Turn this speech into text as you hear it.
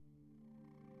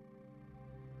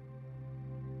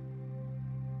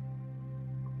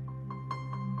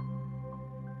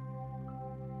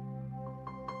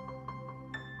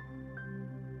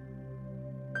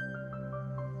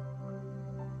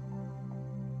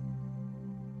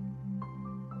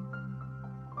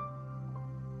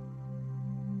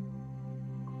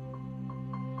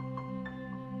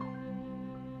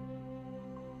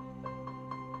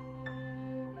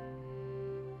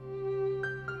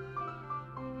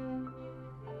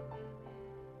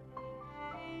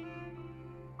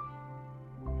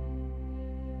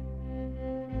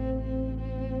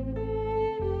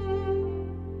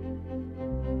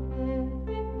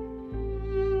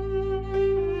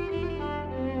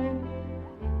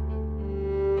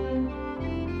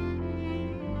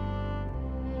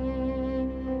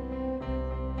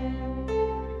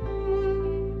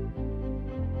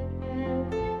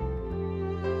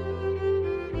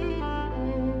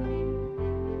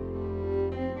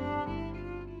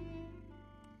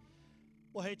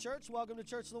Hey church, welcome to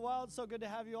Church of the Wild. So good to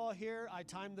have you all here. I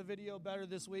timed the video better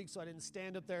this week so I didn't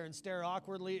stand up there and stare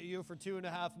awkwardly at you for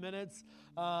 2.5 minutes.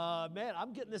 Man,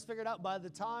 I'm getting this figured out. By the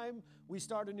time we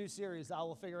start a new series, I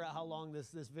will figure out how long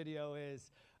this video is.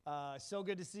 So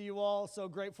good to see you all. So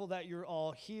grateful that you're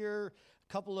all here.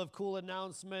 A couple of cool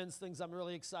announcements, things I'm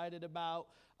really excited about.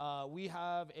 We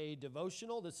have a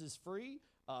devotional. This is free.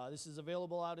 This is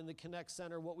available out in the Connect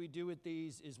Center. What we do with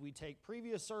these is we take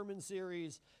previous sermon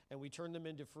series and we turn them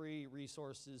into free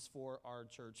resources for our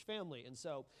church family. And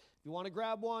so if you want to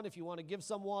grab one, if you want to give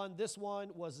someone, this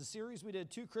one was a series we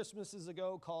did 2 Christmases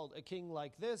ago called A King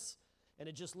Like This. And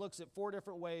it just looks at 4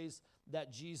 different ways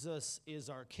that Jesus is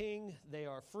our King. They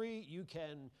are free. You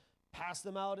can pass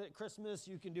them out at Christmas.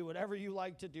 You can do whatever you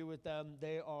like to do with them.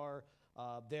 They are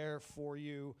there for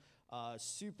you.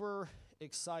 Super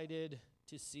excited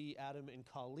to see Adam and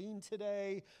Colleen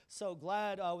today. So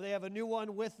glad they have a new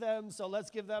one with them. So let's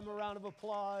give them a round of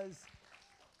applause.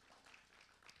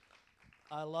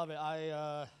 I love it.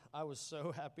 I was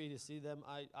so happy to see them.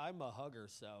 I'm a hugger,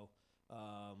 so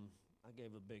I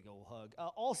gave a big old hug.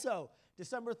 Also,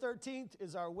 December 13th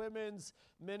is our women's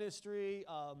ministry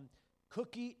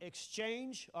cookie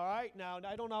exchange. All right, now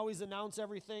I don't always announce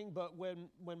everything, but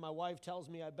when my wife tells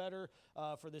me I better,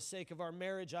 for the sake of our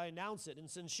marriage, I announce it. And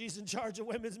since she's in charge of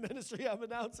women's ministry, I'm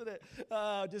announcing it.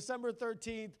 December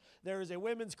 13th, there is a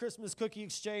women's Christmas cookie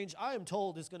exchange. I am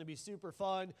told it's going to be super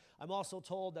fun. I'm also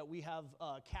told that we have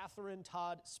Catherine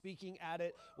Todd speaking at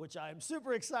it, which I'm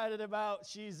super excited about.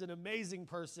 She's an amazing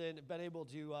person. Been able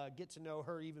to get to know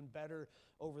her even better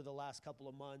over the last couple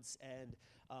of months, and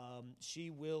she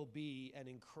will be an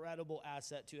incredible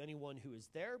asset to anyone who is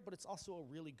there, but it's also a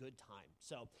really good time.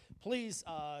 So please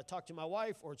talk to my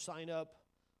wife or sign up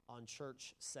on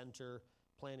Church Center,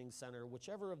 Planning Center,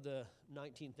 whichever of the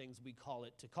 19 things we call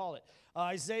it to call it.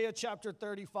 Isaiah chapter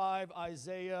 35,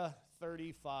 Isaiah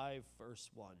 35, verse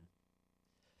 1.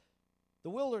 The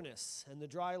wilderness and the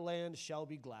dry land shall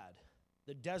be glad.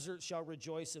 The desert shall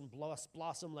rejoice and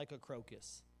blossom like a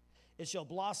crocus. It shall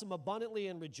blossom abundantly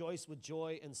and rejoice with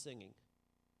joy and singing.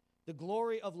 The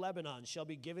glory of Lebanon shall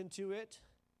be given to it,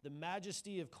 the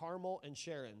majesty of Carmel and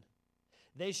Sharon.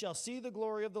 They shall see the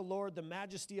glory of the Lord, the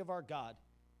majesty of our God.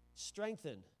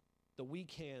 Strengthen the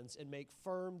weak hands and make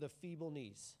firm the feeble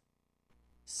knees.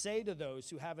 Say to those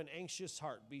who have an anxious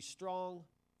heart, be strong,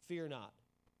 fear not.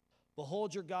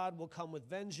 Behold, your God will come with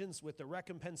vengeance, with the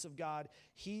recompense of God.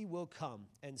 He will come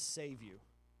and save you.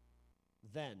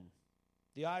 Then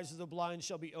the eyes of the blind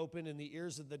shall be opened, and the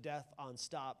ears of the deaf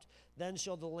unstopped. Then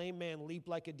shall the lame man leap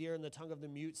like a deer, and the tongue of the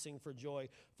mute sing for joy.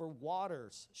 For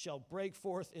waters shall break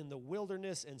forth in the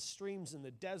wilderness, and streams in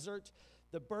the desert.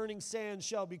 The burning sand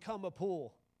shall become a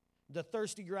pool. The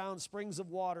thirsty ground springs of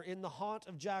water. In the haunt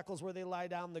of jackals where they lie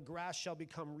down, the grass shall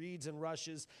become reeds and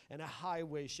rushes, and a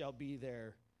highway shall be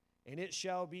there. And it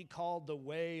shall be called the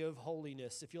way of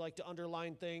holiness. If you like to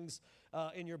underline things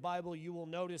in your Bible, you will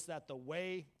notice that the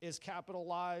way is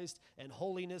capitalized and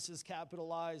holiness is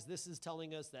capitalized. This is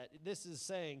telling us that this is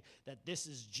saying that this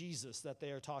is Jesus that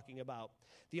they are talking about.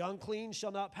 The unclean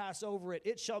shall not pass over it.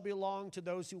 It shall belong to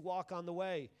those who walk on the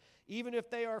way. Even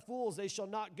if they are fools, they shall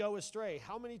not go astray.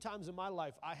 How many times in my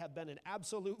life I have been an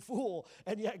absolute fool,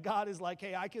 and yet God is like,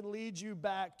 hey, I can lead you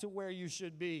back to where you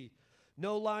should be.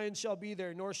 No lion shall be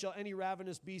there, nor shall any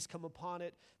ravenous beast come upon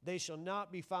it. They shall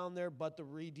not be found there, but the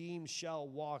redeemed shall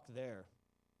walk there.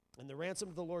 And the ransom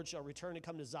of the Lord shall return and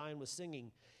come to Zion with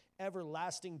singing.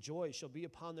 Everlasting joy shall be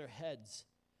upon their heads.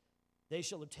 They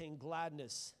shall obtain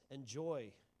gladness and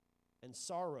joy, and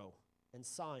sorrow and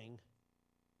sighing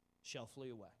shall flee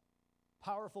away.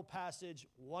 Powerful passage,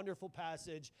 wonderful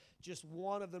passage, just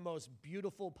one of the most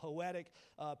beautiful poetic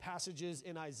passages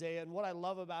in Isaiah. And what I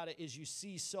love about it is you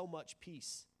see so much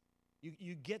peace.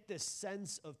 You get this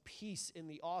sense of peace in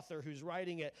the author who's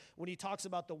writing it when he talks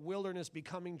about the wilderness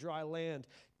becoming dry land,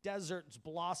 deserts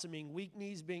blossoming, weak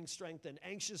knees being strengthened,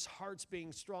 anxious hearts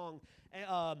being strong,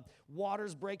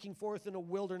 waters breaking forth in a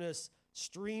wilderness,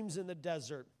 streams in the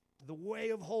desert. The way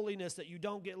of holiness that you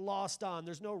don't get lost on.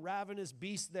 There's no ravenous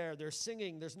beast there. There's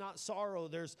singing. There's not sorrow.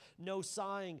 There's no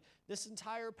sighing. This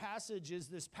entire passage is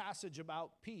this passage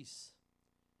about peace,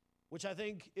 which I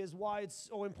think is why it's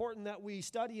so important that we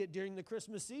study it during the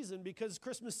Christmas season, because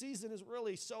Christmas season is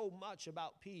really so much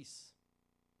about peace.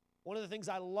 One of the things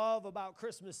I love about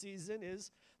Christmas season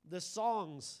is the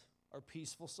songs are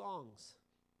peaceful songs.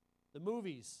 The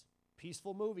movies,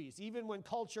 peaceful movies. Even when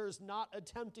culture is not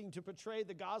attempting to portray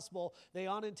the gospel, they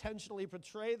unintentionally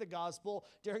portray the gospel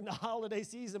during the holiday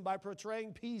season by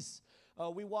portraying peace.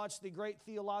 We watched the great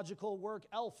theological work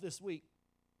Elf this week.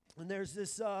 And there's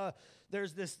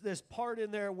this part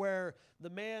in there where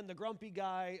the grumpy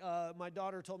guy, my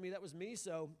daughter told me that was me,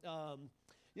 so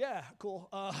yeah, cool.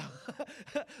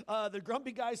 The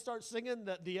grumpy guy starts singing,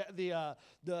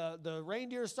 the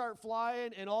reindeers start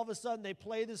flying, and all of a sudden they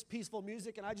play this peaceful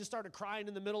music, and I just started crying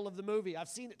in the middle of the movie. I've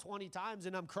seen it 20 times,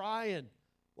 and I'm crying.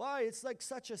 Why? It's like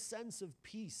such a sense of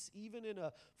peace, even in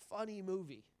a funny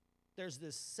movie. There's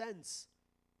this sense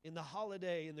in the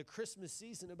holiday, in the Christmas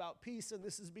season about peace, and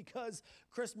this is because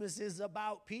Christmas is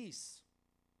about peace.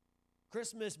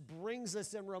 Christmas brings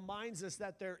us and reminds us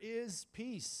that there is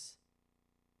peace.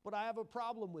 But I have a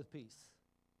problem with peace.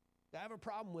 I have a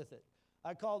problem with it.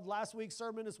 I called last week's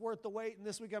sermon, "It's Worth the Wait," and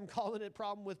this week I'm calling it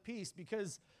 "Problem with Peace,"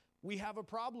 because we have a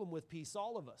problem with peace,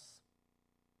 all of us.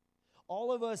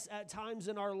 All of us at times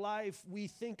in our life, we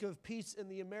think of peace in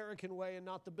the American way and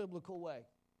not the biblical way.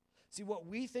 See, what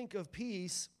we think of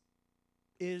peace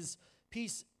is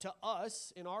peace to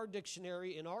us in our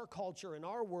dictionary, in our culture, in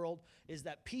our world, is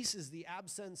that peace is the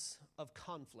absence of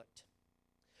conflict.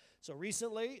 So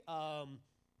recently,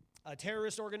 a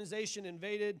terrorist organization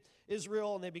invaded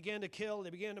Israel, and they began to kill,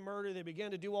 they began to murder, they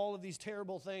began to do all of these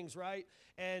terrible things, right?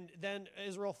 And then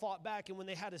Israel fought back, and when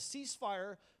they had a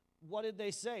ceasefire, what did they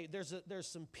say? There's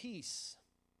some peace.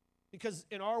 Because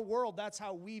in our world, that's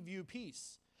how we view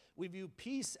peace. We view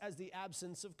peace as the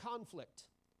absence of conflict.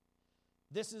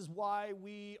 This is why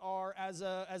we are, as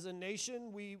a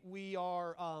nation, we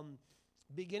are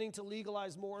beginning to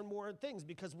legalize more and more things,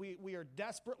 because we are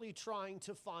desperately trying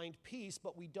to find peace,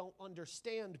 but we don't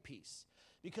understand peace,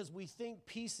 because we think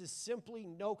peace is simply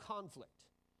no conflict.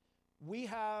 We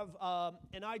have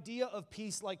an idea of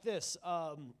peace like this.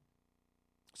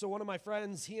 So one of my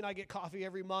friends, he and I get coffee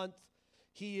every month.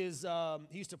 He used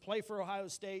to play for Ohio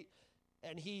State,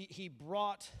 and he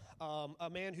brought a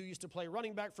man who used to play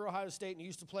running back for Ohio State and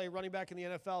used to play running back in the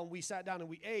NFL, and we sat down and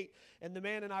we ate, and the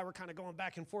man and I were kind of going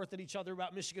back and forth at each other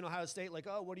about Michigan, Ohio State, like,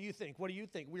 "Oh, what do you think? What do you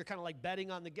think?" We were kind of like betting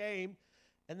on the game,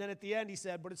 and then at the end he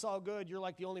said, "But it's all good. You're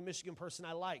like the only Michigan person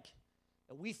I like."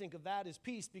 And we think of that as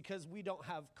peace because we don't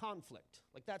have conflict.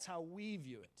 Like, that's how we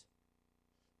view it.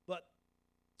 But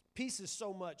peace is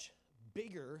so much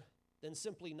bigger than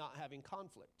simply not having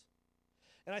conflict.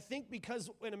 And I think because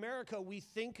in America we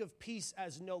think of peace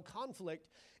as no conflict,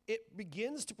 it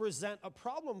begins to present a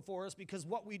problem for us, because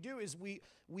what we do is we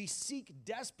seek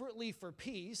desperately for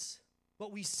peace,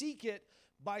 but we seek it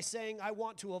by saying, "I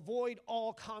want to avoid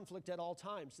all conflict at all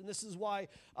times." And this is why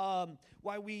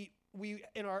we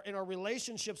in our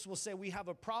relationships will say we have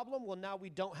a problem. Well, now we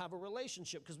don't have a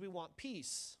relationship because we want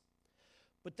peace.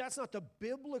 But that's not the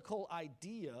biblical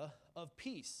idea of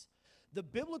peace. The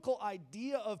biblical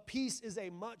idea of peace is a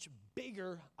much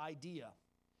bigger idea.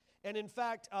 And in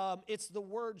fact, it's the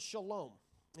word shalom.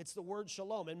 It's the word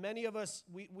shalom. And many of us,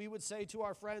 we would say to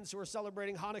our friends who are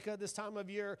celebrating Hanukkah this time of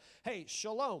year, "Hey,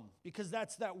 shalom," because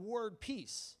that's that word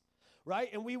peace, right?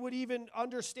 And we would even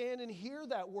understand and hear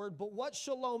that word, but what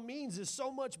shalom means is so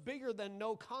much bigger than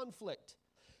no conflict.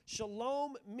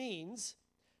 Shalom means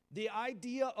the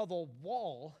idea of a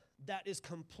wall that is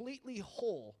completely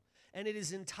whole, and it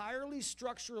is entirely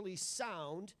structurally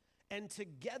sound and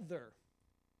together.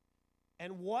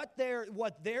 And what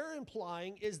they're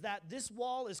implying is that this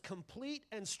wall is complete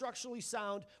and structurally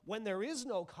sound when there is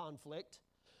no conflict,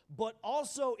 but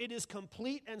also it is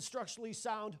complete and structurally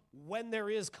sound when there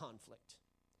is conflict.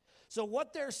 So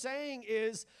what they're saying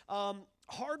is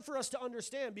hard for us to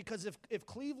understand, because if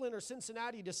Cleveland or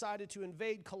Cincinnati decided to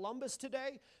invade Columbus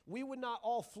today, we would not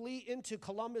all flee into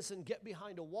Columbus and get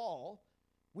behind a wall.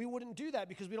 We wouldn't do that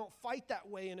because we don't fight that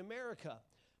way in America.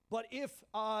 But if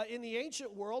in the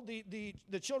ancient world,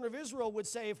 the children of Israel would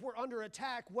say, if we're under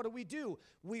attack, what do?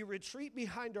 We retreat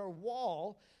behind our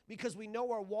wall because we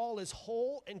know our wall is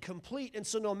whole and complete. And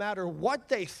so no matter what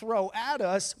they throw at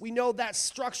us, we know that's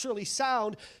structurally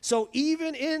sound. So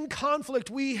even in conflict,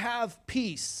 we have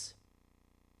peace.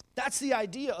 That's the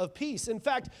idea of peace. In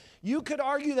fact, you could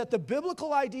argue that the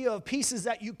biblical idea of peace is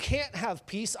that you can't have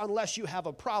peace unless you have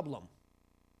a problem.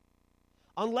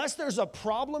 Unless there's a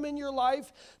problem in your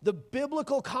life, the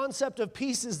biblical concept of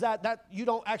peace is that you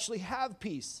don't actually have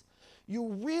peace.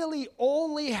 You really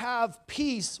only have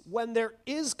peace when there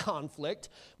is conflict,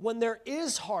 when there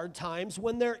is hard times,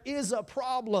 when there is a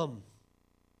problem.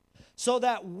 So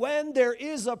that when there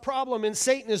is a problem and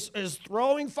Satan is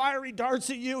throwing fiery darts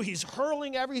at you, he's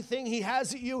hurling everything he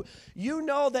has at you, you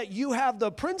know that you have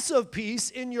the Prince of Peace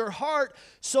in your heart,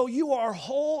 so you are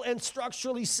whole and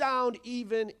structurally sound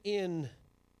even in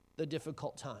the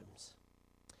difficult times.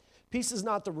 Peace is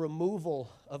not the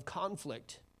removal of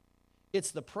conflict.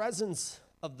 It's the presence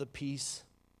of the peace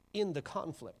in the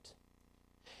conflict.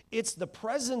 it's the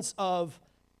presence of,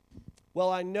 well,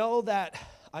 I know that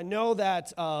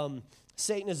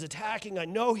Satan is attacking. I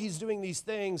know he's doing these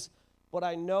things, but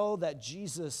I know that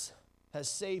Jesus has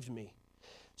saved me.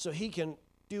 So he can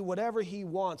do whatever he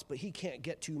wants, but he can't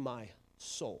get to my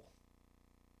soul.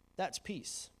 That's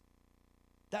peace.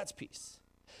 That's peace.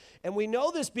 And we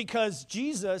know this because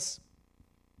Jesus,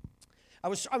 I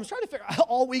was trying to figure out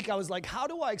all week, I was like, how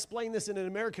do I explain this in an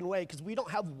American way? Because we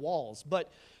don't have walls.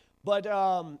 But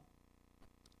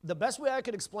the best way I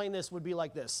could explain this would be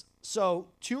like this. So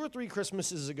 2 or 3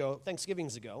 Christmases ago,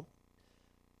 Thanksgivings ago,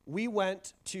 we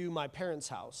went to my parents'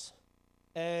 house,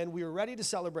 and we were ready to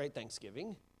celebrate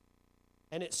Thanksgiving,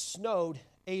 and it snowed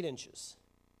 8 inches.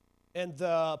 And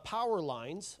the power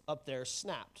lines up there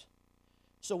snapped.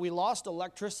 So we lost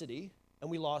electricity, and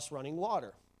we lost running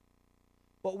water.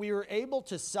 But we were able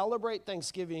to celebrate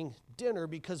Thanksgiving dinner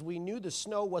because we knew the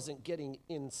snow wasn't getting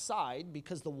inside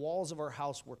because the walls of our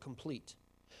house were complete.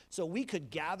 So we could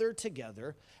gather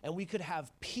together and we could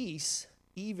have peace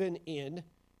even in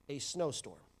a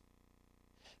snowstorm.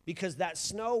 Because that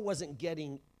snow wasn't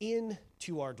getting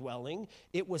into our dwelling.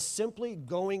 It was simply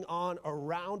going on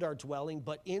around our dwelling,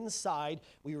 but inside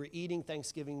we were eating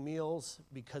Thanksgiving meals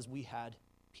because we had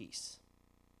peace.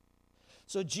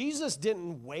 So Jesus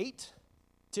didn't wait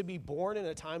to be born in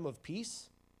a time of peace.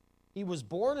 He was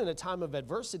born in a time of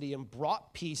adversity and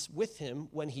brought peace with him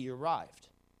when he arrived.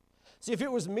 See, if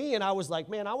it was me and I was like,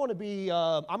 man, I'm going to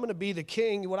be the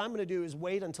king, what I'm going to do is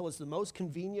wait until it's the most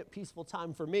convenient, peaceful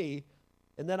time for me,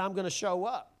 and then I'm going to show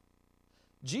up.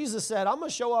 Jesus said, I'm going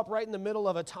to show up right in the middle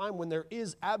of a time when there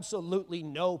is absolutely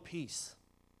no peace,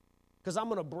 because I'm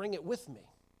going to bring it with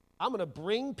me. I'm going to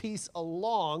bring peace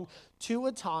along to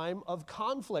a time of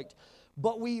conflict.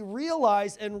 But we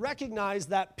realize and recognize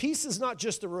that peace is not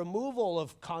just the removal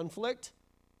of conflict,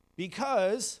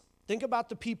 because think about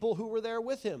the people who were there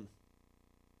with him.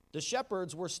 The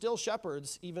shepherds were still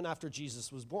shepherds even after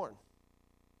Jesus was born.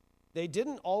 They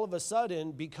didn't all of a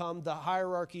sudden become the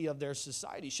hierarchy of their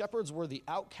society. Shepherds were the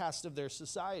outcast of their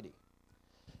society.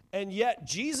 And yet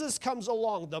Jesus comes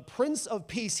along, the Prince of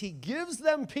Peace. He gives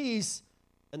them peace,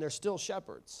 and they're still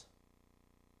shepherds.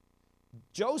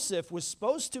 Joseph was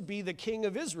supposed to be the king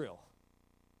of Israel.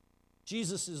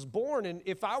 Jesus is born, and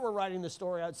if I were writing the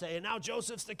story, I'd say, and now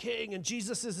Joseph's the king, and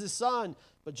Jesus is his son.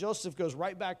 But Joseph goes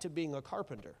right back to being a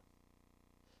carpenter.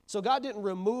 So God didn't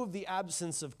remove the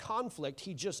absence of conflict.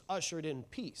 He just ushered in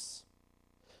peace.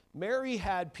 Mary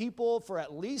had people for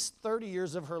at least 30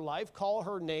 years of her life call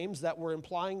her names that were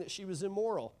implying that she was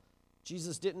immoral.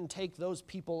 Jesus didn't take those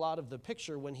people out of the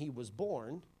picture when he was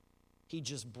born. He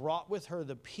just brought with her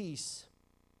the peace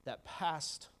that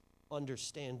passed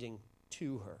understanding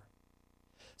to her.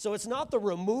 So it's not the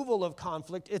removal of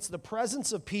conflict, it's the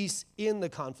presence of peace in the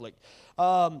conflict.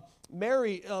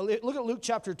 Mary, look at Luke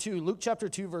chapter 2. Luke chapter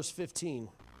 2, verse 15.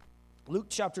 Luke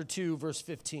chapter 2, verse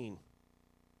 15.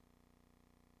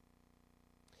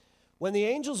 When the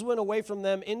angels went away from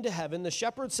them into heaven, the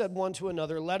shepherds said one to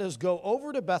another, let us go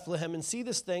over to Bethlehem and see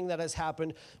this thing that has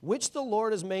happened, which the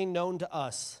Lord has made known to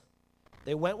us.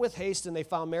 They went with haste, and they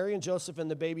found Mary and Joseph and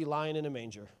the baby lying in a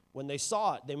manger. When they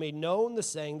saw it, they made known the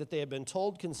saying that they had been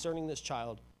told concerning this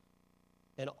child.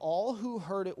 And all who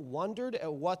heard it wondered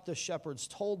at what the shepherds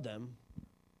told them.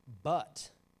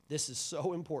 But, this is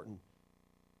so important,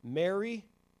 Mary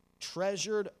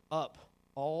treasured up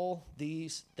all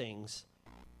these things,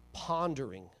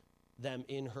 pondering them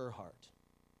in her heart.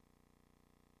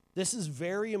 This is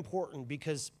very important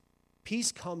because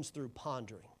peace comes through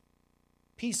pondering.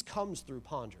 Peace comes through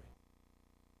pondering.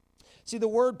 See, the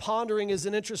word pondering is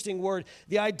an interesting word.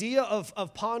 The idea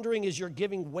of pondering is you're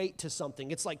giving weight to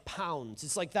something. It's like pounds.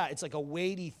 It's like that. It's like a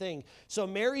weighty thing. So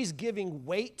Mary's giving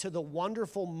weight to the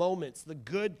wonderful moments, the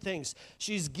good things.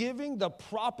 She's giving the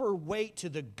proper weight to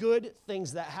the good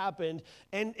things that happened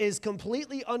and is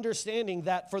completely understanding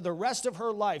that for the rest of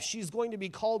her life, she's going to be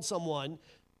called someone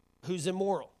who's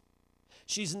immoral.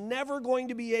 She's never going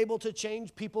to be able to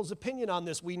change people's opinion on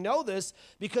this. We know this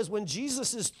because when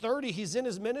Jesus is 30, he's in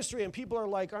his ministry, and people are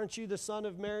like, aren't you the son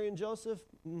of Mary and Joseph?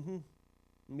 Mm-hmm.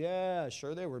 Yeah,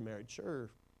 sure they were married. Sure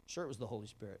it was the Holy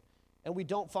Spirit. And we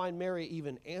don't find Mary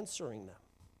even answering them.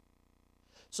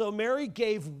 So Mary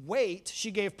gave weight.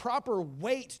 She gave proper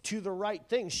weight to the right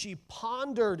things. She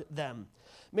pondered them.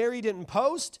 Mary didn't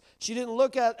post. She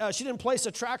didn't place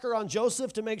a tracker on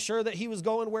Joseph to make sure that he was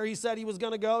going where he said he was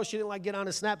going to go. She didn't get on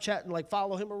his Snapchat and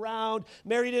follow him around.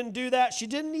 Mary didn't do that. She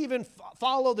didn't even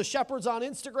follow the shepherds on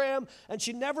Instagram, and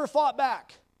she never fought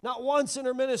back, not once in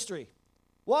her ministry.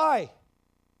 Why?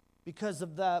 Because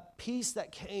of the peace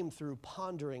that came through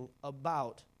pondering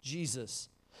about Jesus.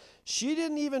 She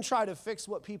didn't even try to fix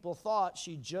what people thought.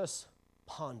 She just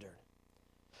pondered.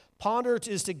 Ponder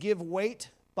is to give weight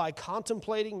by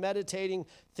contemplating, meditating,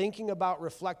 thinking about,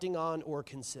 reflecting on, or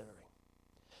considering.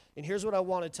 And here's what I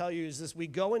want to tell you is this: we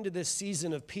go into this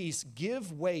season of peace,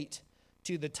 give weight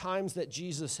to the times that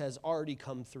Jesus has already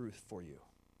come through for you.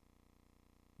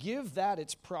 Give that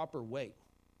its proper weight.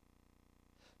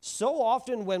 So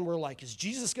often when we're like, is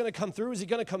Jesus going to come through? Is he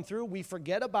going to come through? We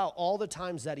forget about all the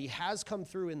times that he has come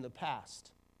through in the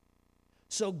past.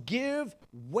 So give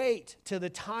weight to the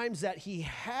times that he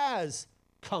has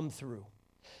come through.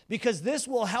 Because this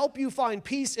will help you find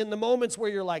peace in the moments where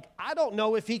you're like, I don't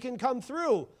know if he can come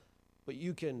through. But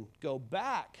you can go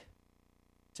back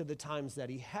to the times that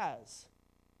he has.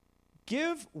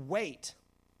 Give weight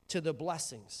to the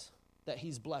blessings that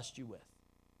he's blessed you with.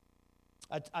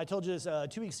 I told you this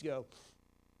 2 weeks ago.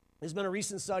 There's been a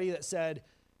recent study that said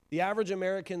the average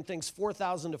American thinks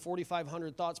 4,000 to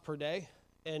 4,500 thoughts per day,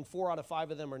 and 4 out of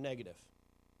 5 of them are negative.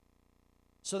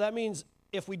 So that means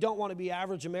if we don't want to be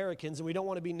average Americans and we don't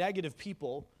want to be negative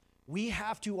people, we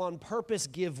have to on purpose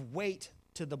give weight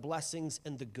to the blessings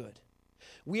and the good.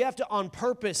 We have to on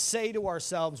purpose say to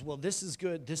ourselves, well, this is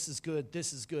good, this is good,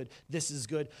 this is good, this is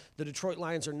good. The Detroit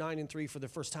Lions are 9-3 for the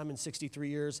first time in 63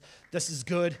 years. This is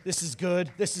good, this is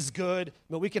good, this is good.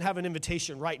 But we can have an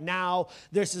invitation right now.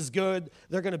 This is good.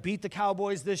 They're going to beat the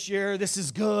Cowboys this year. This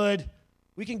is good.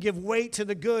 We can give weight to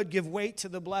the good, give weight to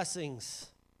the blessings.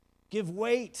 Give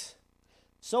weight.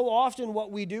 So often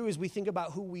what we do is we think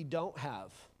about who we don't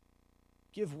have.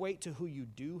 Give weight to who you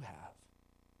do have.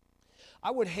 I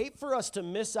would hate for us to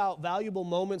miss out valuable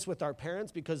moments with our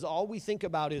parents because all we think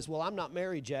about is, well, I'm not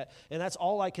married yet, and that's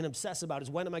all I can obsess about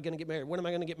is when am I going to get married? When am I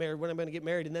going to get married? When am I going to get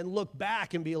married? And then look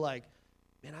back and be like,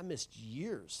 man, I missed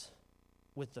years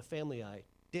with the family I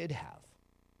did have.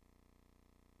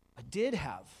 I did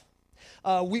have.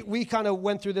 We kind of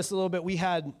went through this a little bit. We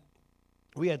had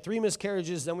 3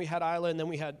 miscarriages, then we had Isla, and then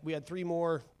we had 3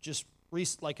 more just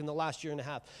like in the last year and a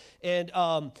half. And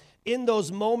in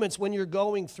those moments when you're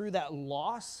going through that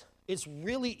loss, it's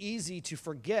really easy to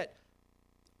forget,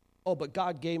 oh, but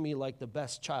God gave me like the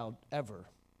best child ever,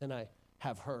 and I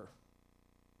have her.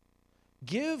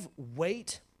 Give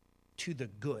weight to the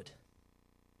good.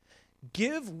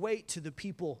 Give weight to the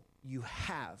people you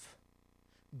have.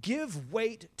 Give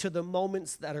weight to the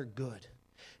moments that are good.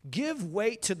 Give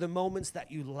weight to the moments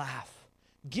that you laugh.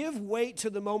 Give weight to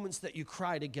the moments that you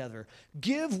cry together.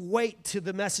 Give weight to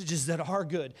the messages that are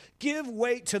good. Give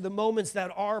weight to the moments that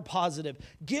are positive.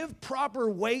 Give proper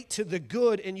weight to the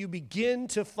good, and you begin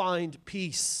to find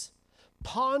peace.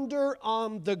 Ponder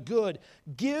on the good.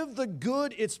 Give the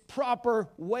good its proper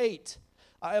weight.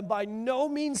 I am by no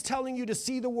means telling you to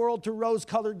see the world through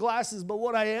rose-colored glasses, but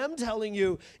what I am telling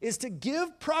you is to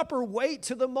give proper weight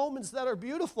to the moments that are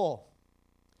beautiful.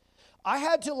 I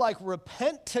had to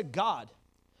repent to God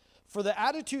for the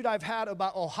attitude I've had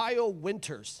about Ohio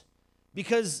winters,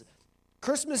 because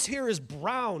Christmas here is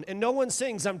brown, and no one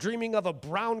sings, I'm dreaming of a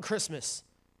brown Christmas.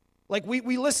 Like we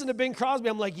listen to Bing Crosby,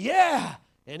 I'm like, yeah,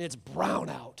 and it's brown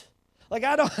out. Like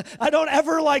I don't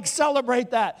ever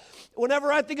celebrate that.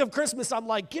 Whenever I think of Christmas, I'm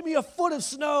like, give me a foot of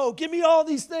snow, give me all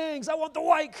these things. I want the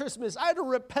white Christmas. I had to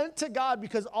repent to God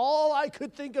because all I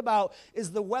could think about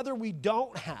is the weather we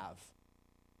don't have,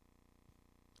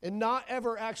 and not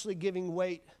ever actually giving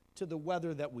weight to the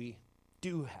weather that we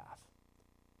do have.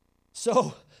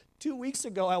 So 2 weeks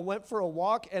ago, I went for a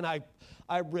walk, and I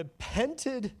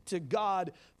repented to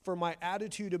God for my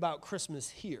attitude about Christmas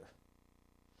here.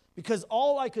 Because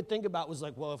all I could think about was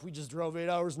well, if we just drove 8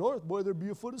 hours north, boy, there'd be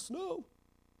a foot of snow.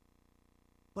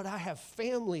 But I have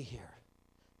family here,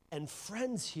 and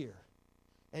friends here,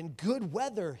 and good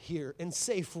weather here, and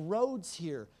safe roads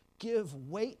here. Give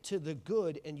weight to the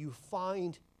good, and you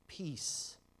find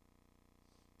peace.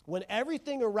 When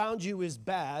everything around you is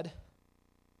bad,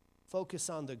 focus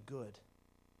on the good.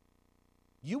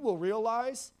 You will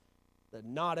realize that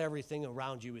not everything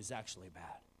around you is actually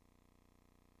bad.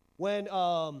 When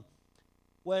I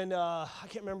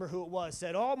can't remember who it was,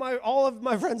 said, all of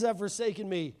my friends have forsaken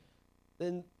me,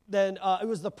 then it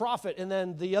was the prophet, and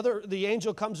then the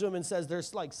angel comes to him and says,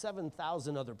 there's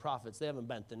 7,000 other prophets. They haven't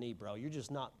bent the knee, bro. You're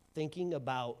just not thinking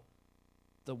about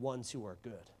the ones who are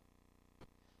good.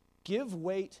 Give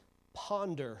weight,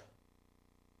 ponder,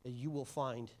 and you will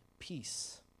find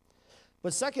peace.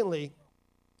 But secondly,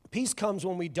 peace comes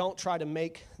when we don't try to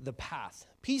make the path.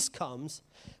 Peace comes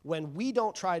when we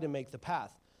don't try to make the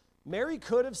path. Mary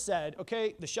could have said,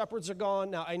 okay, the shepherds are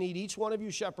gone. Now I need each one of you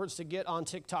shepherds to get on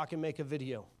TikTok and make a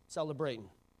video celebrating.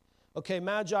 Okay,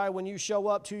 Magi, when you show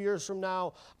up 2 years from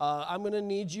now, I'm going to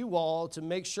need you all to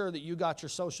make sure that you got your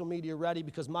social media ready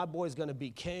because my boy's going to be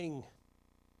king.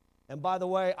 And by the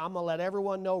way, I'm going to let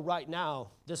everyone know right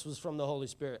now this was from the Holy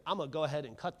Spirit. I'm going to go ahead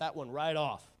and cut that one right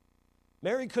off.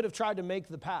 Mary could have tried to make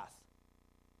the path,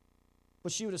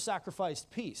 but she would have sacrificed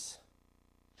peace.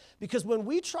 Because when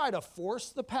we try to force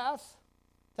the path,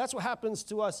 that's what happens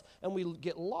to us, and we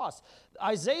get lost.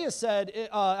 Isaiah said,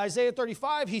 Isaiah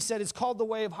 35, he said, it's called the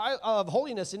way of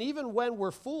holiness, and even when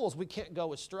we're fools, we can't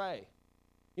go astray.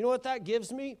 You know what that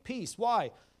gives me? Peace.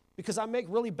 Why? Because I make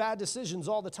really bad decisions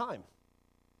all the time.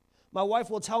 My wife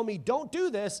will tell me, don't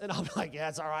do this, and I'll be like, yeah,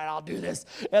 it's all right, I'll do this.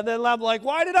 And then I'm like,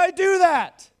 why did I do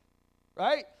that?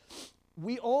 Right?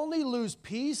 We only lose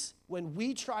peace when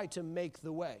we try to make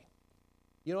the way.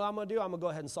 You know what I'm going to do? I'm going to go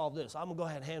ahead and solve this. I'm going to go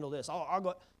ahead and handle this. I'll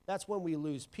go. That's when we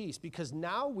lose peace because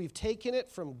now we've taken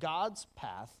it from God's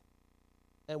path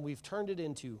and we've turned it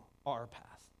into our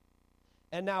path.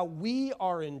 And now we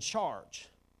are in charge.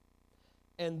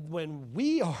 And when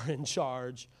we are in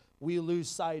charge, we lose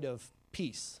sight of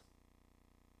peace.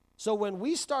 So when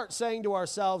we start saying to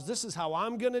ourselves, this is how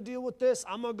I'm going to deal with this,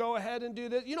 I'm going to go ahead and do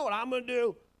this, you know what I'm going to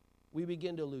do? We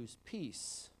begin to lose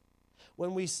peace.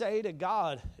 When we say to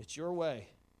God, it's your way,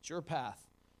 it's your path,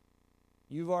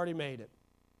 you've already made it.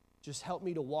 Just help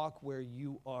me to walk where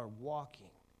you are walking.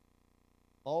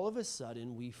 All of a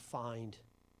sudden, we find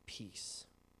peace.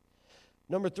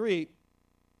 Number 3,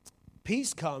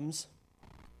 peace comes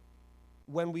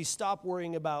when we stop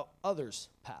worrying about others'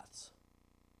 paths.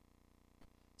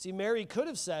 See, Mary could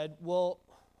have said, well,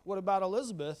 what about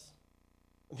Elizabeth?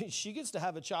 I mean, she gets to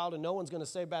have a child and no one's going to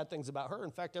say bad things about her.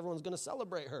 In fact, everyone's going to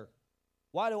celebrate her.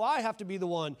 Why do I have to be the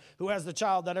one who has the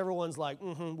child that everyone's like,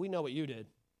 we know what you did?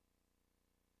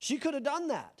 She could have done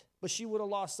that, but she would have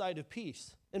lost sight of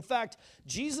peace. In fact,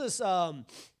 Jesus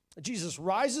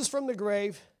rises from the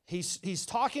grave. He's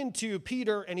talking to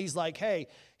Peter, and he's like, hey,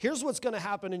 here's what's going to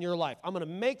happen in your life. I'm going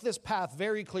to make this path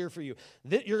very clear for you.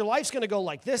 Your life's going to go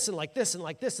like this and like this and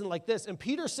like this and like this. And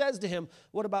Peter says to him,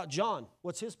 what about John?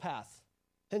 What's his path?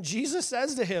 And Jesus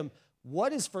says to him,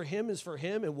 what is for him,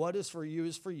 and what is for you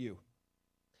is for you.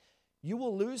 You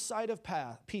will lose sight of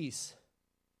peace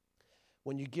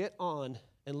when you get on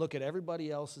and look at everybody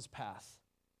else's path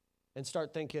and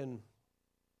start thinking,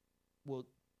 well,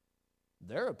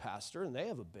 they're a pastor and they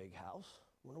have a big house.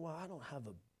 Well, I don't have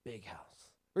a big house.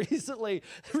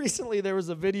 Recently there was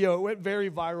a video, it went very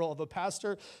viral, of a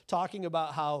pastor talking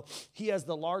about how he has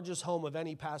the largest home of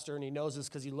any pastor, and he knows this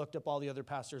because he looked up all the other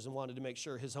pastors and wanted to make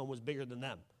sure his home was bigger than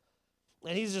them.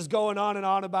 And he's just going on and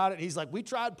on about it. He's like, we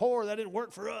tried poor. That didn't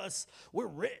work for us. We're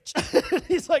rich.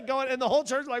 He's like going, and the whole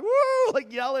church like, woo,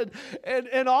 like yelling.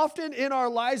 And often in our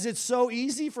lives, it's so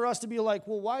easy for us to be like,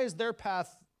 well, why is their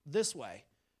path this way?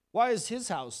 Why is his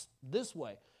house this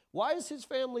way? Why is his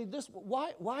family this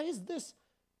way? Why is this?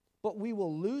 But we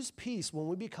will lose peace when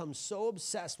we become so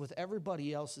obsessed with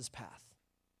everybody else's path.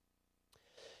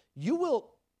 You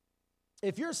will,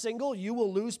 if you're single, you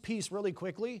will lose peace really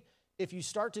quickly if you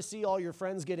start to see all your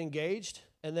friends get engaged,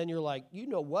 and then you're like, you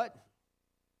know what?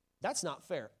 That's not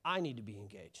fair. I need to be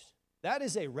engaged. That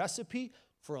is a recipe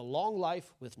for a long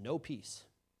life with no peace.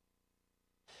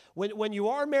 When you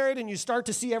are married and you start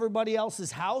to see everybody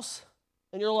else's house,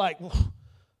 and you're like,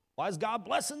 why is God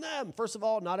blessing them? First of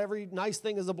all, not every nice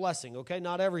thing is a blessing, okay?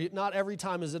 Not every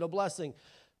time is it a blessing.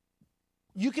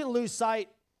 You can lose sight.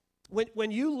 When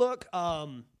you look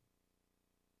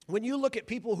at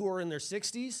people who are in their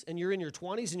 60s and you're in your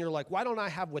 20s and you're like, why don't I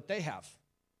have what they have?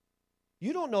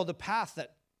 You don't know the path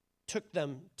that took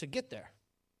them to get there.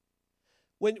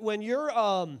 When you're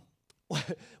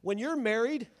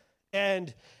married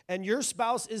and your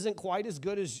spouse isn't quite as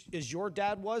good as your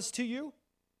dad was to you,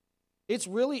 it's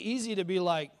really easy to be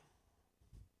like,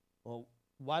 well,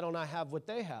 why don't I have what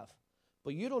they have?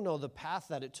 But you don't know the path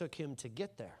that it took him to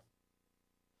get there.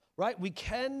 Right? We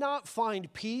cannot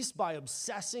find peace by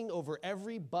obsessing over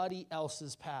everybody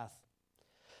else's path.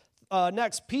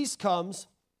 Next, peace comes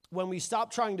when we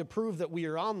stop trying to prove that we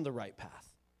are on the right path.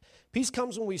 Peace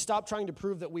comes when we stop trying to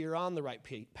prove that we are on the right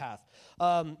path.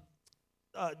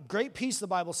 Great peace, the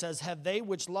Bible says, have they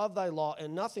which love thy law,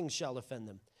 and nothing shall offend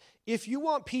them. If you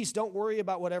want peace, don't worry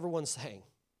about what everyone's saying.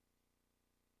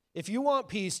 If you want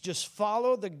peace, just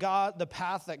follow the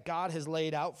path that God has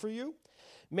laid out for you.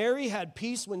 Mary had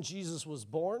peace when Jesus was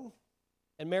born,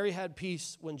 and Mary had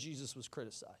peace when Jesus was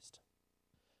criticized.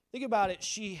 Think about it.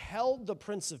 She held the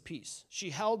Prince of Peace.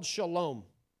 She held shalom,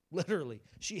 literally.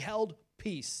 She held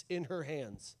peace in her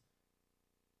hands.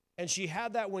 And she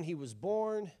had that when he was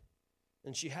born,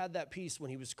 and she had that peace when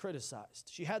he was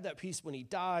criticized. She had that peace when he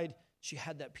died, She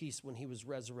had that peace when he was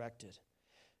resurrected.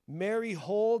 Mary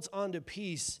holds on to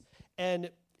peace, and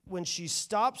when she's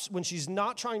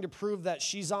not trying to prove that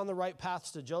she's on the right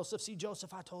path to Joseph, see,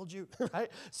 Joseph, I told you, right?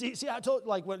 See, I told,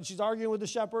 like when she's arguing with the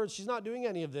shepherds, she's not doing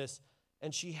any of this.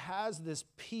 And she has this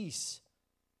peace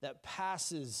that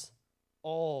passes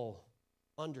all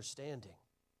understanding.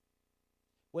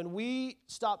 When we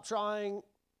stop trying,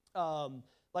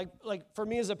 like for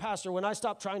me as a pastor, when I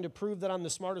stop trying to prove that I'm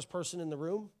the smartest person in the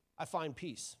room, I find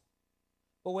peace.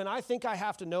 But when I think I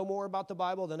have to know more about the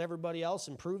Bible than everybody else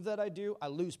and prove that I do, I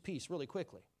lose peace really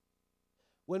quickly.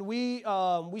 When we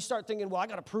start thinking, well, I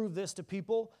got to prove this to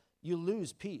people, you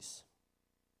lose peace.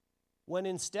 When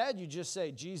instead you just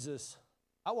say, Jesus,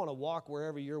 I want to walk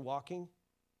wherever you're walking,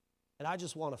 and I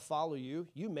just want to follow you.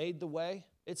 You made the way.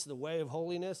 It's the way of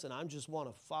holiness, and I just want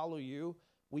to follow you.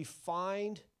 We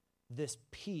find this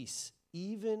peace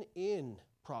even in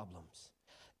problems,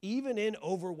 even in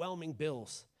overwhelming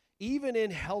bills. Even in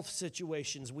health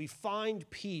situations, we find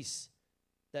peace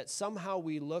that somehow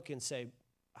we look and say,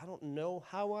 I don't know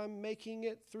how I'm making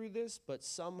it through this, but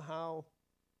somehow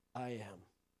I am.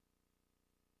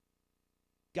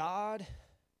 God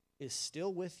is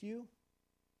still with you.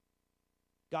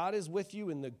 God is with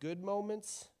you in the good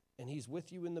moments, and he's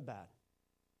with you in the bad.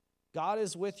 God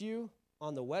is with you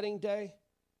on the wedding day.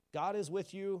 God is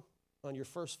with you on your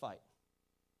first fight.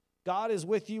 God is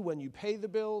with you when you pay the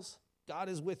bills. God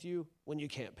is with you when you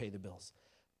can't pay the bills.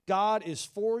 God is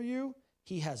for you.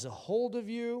 He has a hold of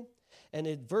you. And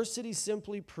adversity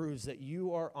simply proves that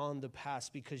you are on the path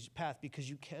because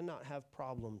you cannot have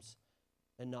problems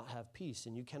and not have peace.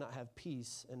 And you cannot have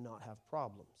peace and not have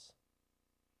problems.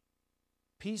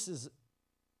 Peace is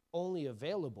only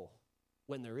available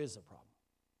when there is a problem.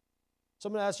 So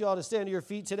I'm going to ask you all to stand to your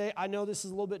feet today. I know this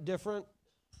is a little bit different.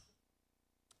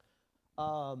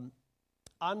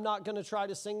 I'm not going to try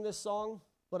to sing this song,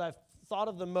 but I've thought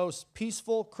of the most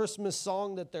peaceful Christmas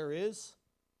song that there is.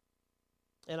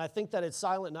 And I think that it's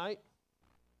Silent Night.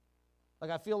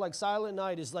 Like, I feel like Silent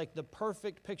Night is like the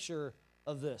perfect picture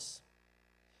of this.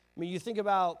 I mean, you think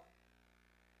about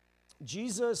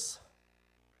Jesus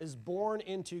is born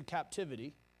into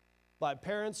captivity by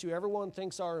parents who everyone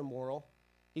thinks are immoral.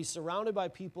 He's surrounded by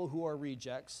people who are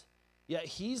rejects. Yet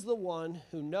he's the one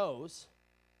who knows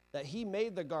that he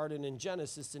made the garden in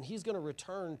Genesis, and he's going to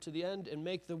return to the end and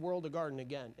make the world a garden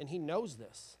again. And he knows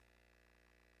this.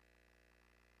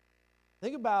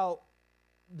 Think about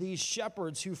these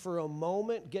shepherds who for a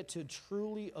moment get to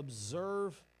truly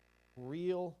observe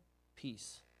real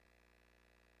peace.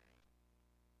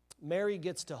 Mary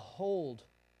gets to hold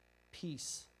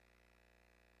peace,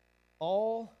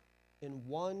 all in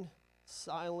one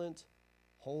silent,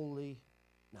 holy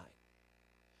night.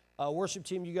 Worship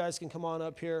team, you guys can come on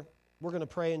up here. We're going to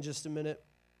pray in just a minute.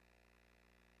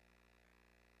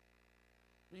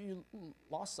 You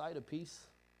lost sight of peace?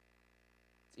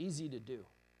 It's easy to do.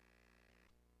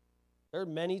 There are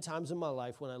many times in my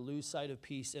life when I lose sight of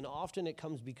peace, and often it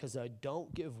comes because I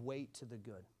don't give weight to the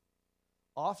good.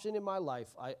 Often in my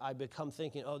life, I become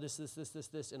thinking, oh, this,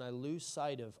 and I lose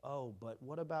sight of, oh, but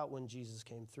what about when Jesus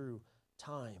came through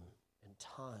time and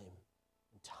time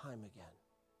and time again?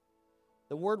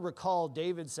 The word recall,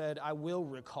 David said, I will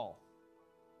recall.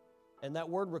 And that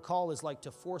word recall is like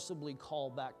to forcibly call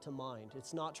back to mind.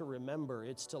 It's not to remember.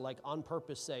 It's to like on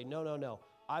purpose say, no,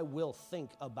 I will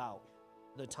think about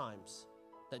the times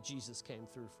that Jesus came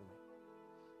through for me.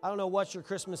 I don't know what your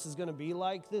Christmas is going to be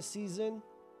like this season.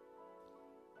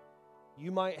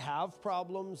 You might have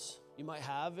problems. You might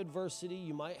have adversity.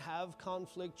 You might have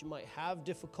conflict. You might have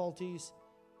difficulties,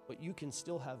 but you can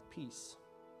still have peace.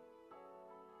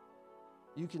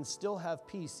 You can still have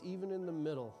peace even in the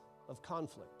middle of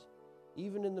conflict,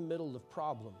 even in the middle of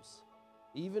problems,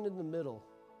 even in the middle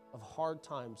of hard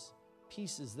times.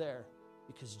 Peace is there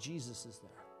because Jesus is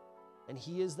there. And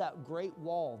he is that great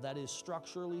wall that is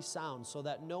structurally sound so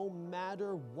that no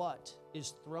matter what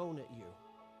is thrown at you,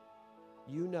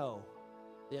 you know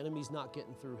the enemy's not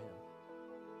getting through him.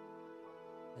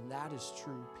 And that is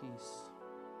true peace.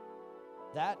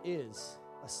 That is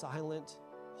a silent,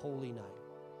 holy night.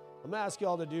 I'm going to ask you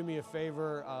all to do me a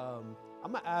favor. I'm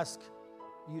going to ask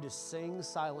you to sing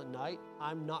Silent Night.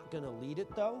 I'm not going to lead it,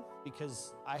 though,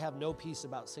 because I have no peace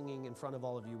about singing in front of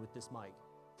all of you with this mic.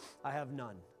 I have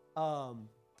none.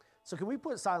 So can we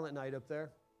put Silent Night up there?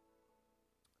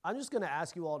 I'm just going to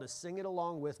ask you all to sing it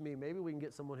along with me. Maybe we can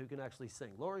get someone who can actually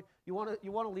sing. Lori, you want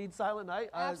to lead Silent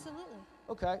Night? Absolutely.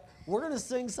 Okay. We're going to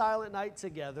sing Silent Night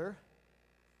together.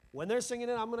 When they're singing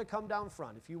it, I'm going to come down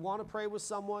front. If you want to pray with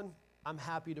someone, I'm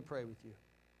happy to pray with you.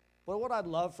 But what I'd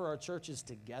love for our churches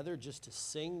together just to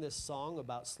sing this song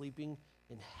about sleeping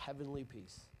in heavenly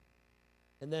peace.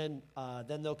 And then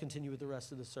they'll continue with the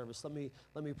rest of the service. Let me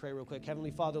pray real quick.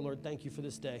 Heavenly Father, Lord, thank you for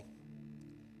this day.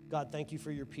 God, thank you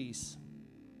for your peace.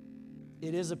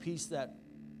 It is a peace that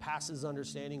passes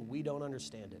understanding. We don't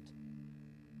understand it.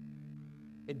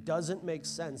 It doesn't make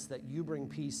sense that you bring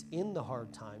peace in the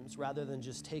hard times rather than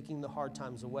just taking the hard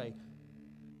times away.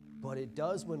 But it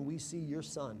does when we see your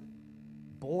son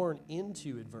born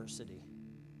into adversity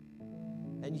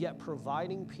and yet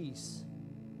providing peace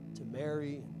to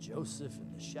Mary and Joseph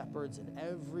and the shepherds and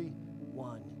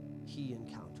everyone he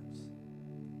encounters.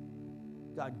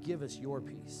 God, give us your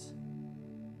peace.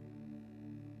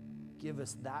 Give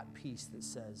us that peace that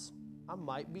says, I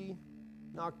might be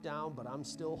knocked down, but I'm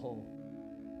still whole.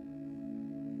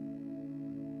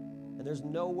 And there's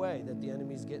no way that the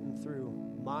enemy's getting through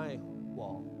my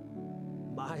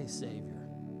wall, my Savior,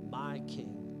 my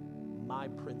King, my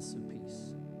Prince of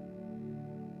Peace.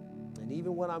 And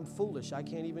even when I'm foolish, I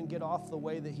can't even get off the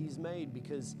way that he's made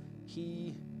because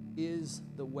he is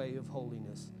the way of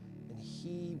holiness. And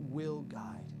he will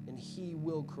guide, and he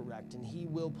will correct, and he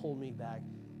will pull me back.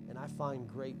 And I find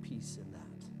great peace in that.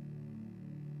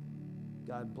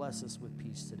 God, bless us with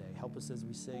peace today. Help us as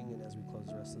we sing and as we close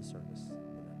the rest of the service.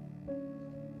 Amen.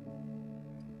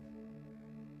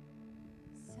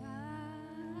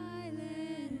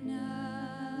 Silent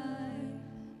night,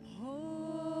 holy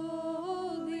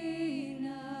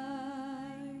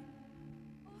night,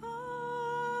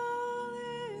 all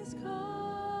is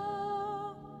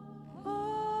calm,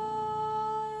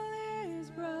 all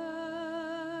is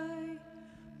bright,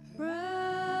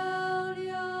 round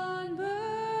yon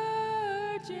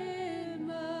virgin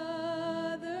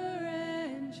mother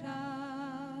and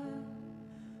child,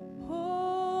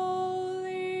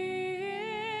 holy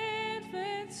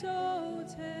infant, so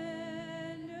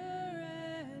tender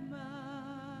and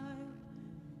mild,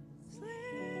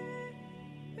 sleep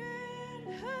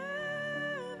in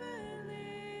heavenly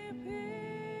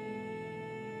peace,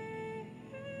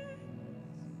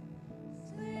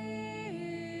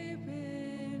 sleep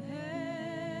in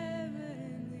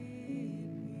heavenly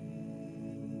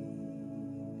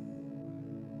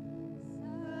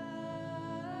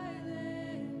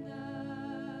silent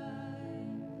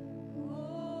night,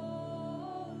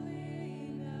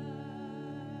 holy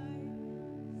night,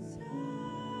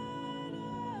 Son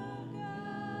of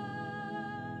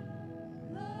God,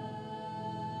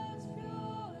 love's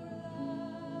pure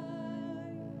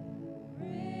light,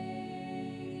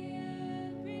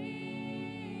 radiant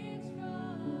beams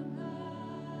from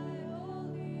high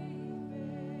holy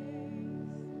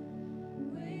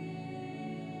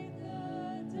face, with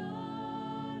the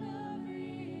dawn of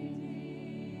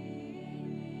redeeming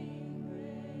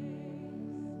grace.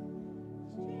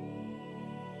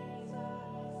 Jesus,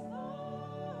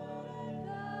 Lord, at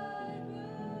thy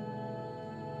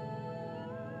Jesus,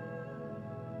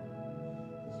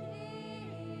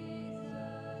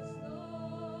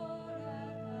 Lord, at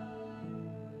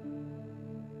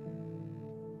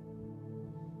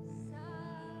thy silent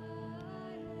night,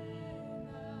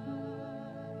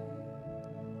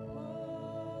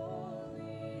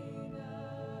 holy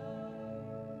night,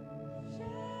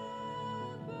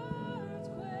 shepherds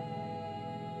quake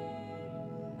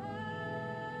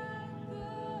at the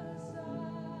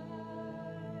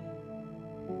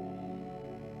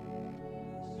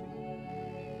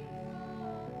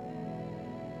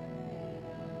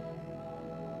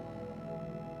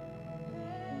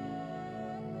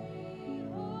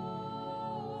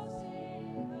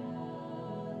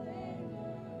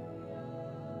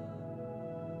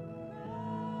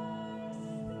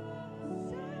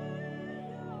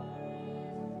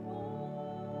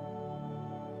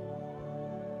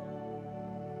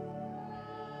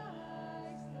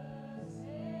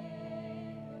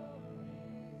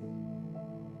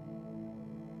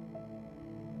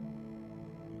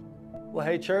Well,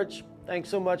 hey, church, thanks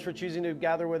so much for choosing to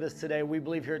gather with us today. We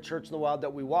believe here at Church in the Wild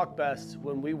that we walk best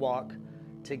when we walk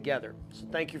together. So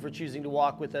thank you for choosing to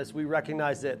walk with us. We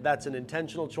recognize that that's an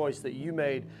intentional choice that you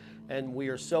made, and we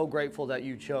are so grateful that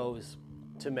you chose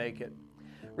to make it.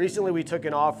 Recently, we took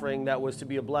an offering that was to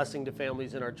be a blessing to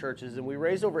families in our churches, and we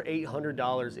raised over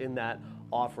 $800 in that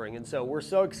offering. And so we're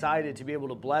so excited to be able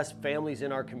to bless families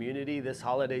in our community this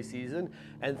holiday season,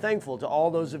 and thankful to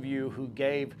all those of you who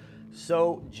gave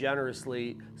so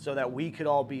generously so that we could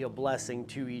all be a blessing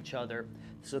to each other.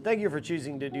 So thank you for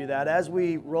choosing to do that. As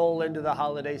we roll into the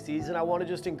holiday season, I want to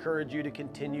just encourage you to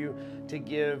continue to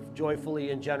give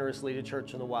joyfully and generously to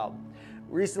Church in the Wild.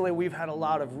 Recently, we've had a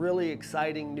lot of really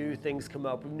exciting new things come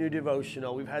up, new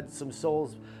devotional. We've had some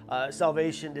souls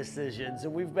salvation decisions,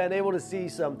 and we've been able to see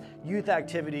some youth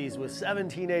activities with 7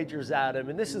 teenagers at them,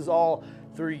 and this is all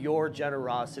through your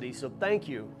generosity. So thank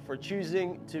you for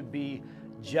choosing to be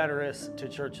generous to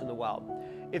Church in the Wild.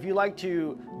 If you'd like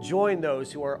to join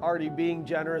those who are already being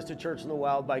generous to Church in the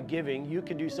Wild by giving, you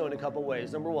can do so in a couple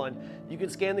ways. Number one, you can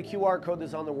scan the QR code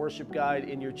that's on the worship guide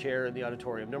in your chair in the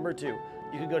auditorium. Number two,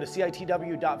 you can go to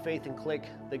citw.faith and click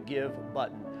the Give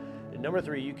button. And number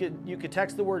three, you could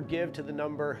text the word give to the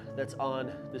number that's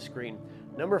on the screen.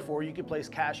 Number four, you could place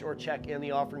cash or check in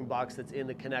the offering box that's in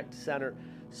the Connect Center.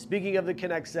 Speaking of the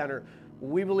Connect Center,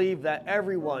 we believe that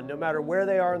everyone, no matter where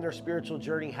they are in their spiritual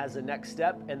journey, has a next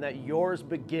step, and that yours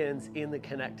begins in the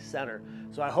Connect Center.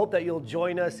 So I hope that you'll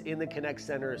join us in the Connect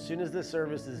Center as soon as this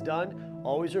service is done.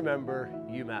 Always remember,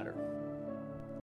 you matter.